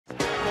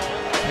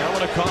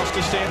Kellyn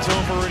Acosta stands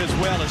over it as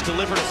well. Has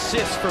delivered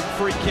assists from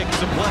free kicks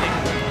aplenty.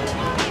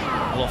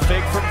 A little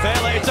fake from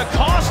Vela. It's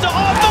Acosta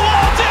off the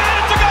wall.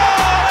 It's a goal!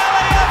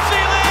 LAFC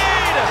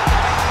lead!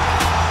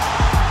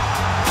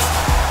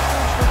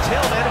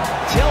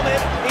 Tillman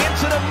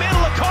into the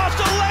middle.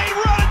 Acosta lane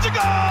run. It's a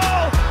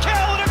goal!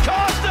 Kellyn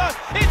Acosta.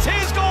 It's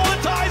his goal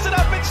that ties it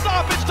up in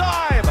stoppage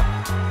time.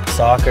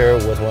 Soccer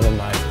was one of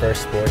my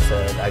first sports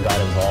that I got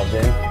involved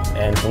in,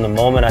 and from the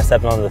moment I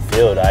stepped onto the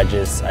field, I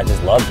just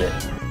loved it.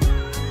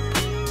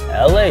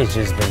 LA has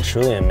just been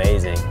truly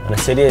amazing, and the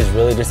city has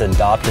really just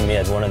adopted me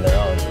as one of their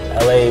own.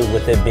 LA,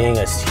 with it being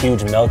a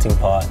huge melting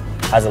pot,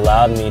 has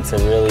allowed me to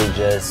really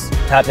just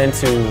tap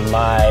into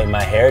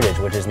my heritage,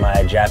 which is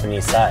my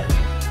Japanese side.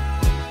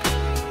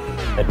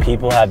 The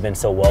people have been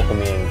so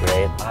welcoming and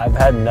great. I've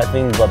had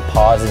nothing but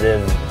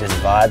positive just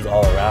vibes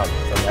all around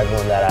from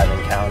everyone that I've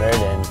encountered,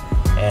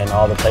 and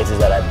all the places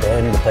that I've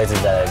been, the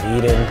places that I've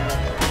eaten,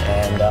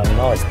 and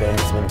no, it's been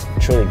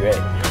truly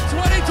great.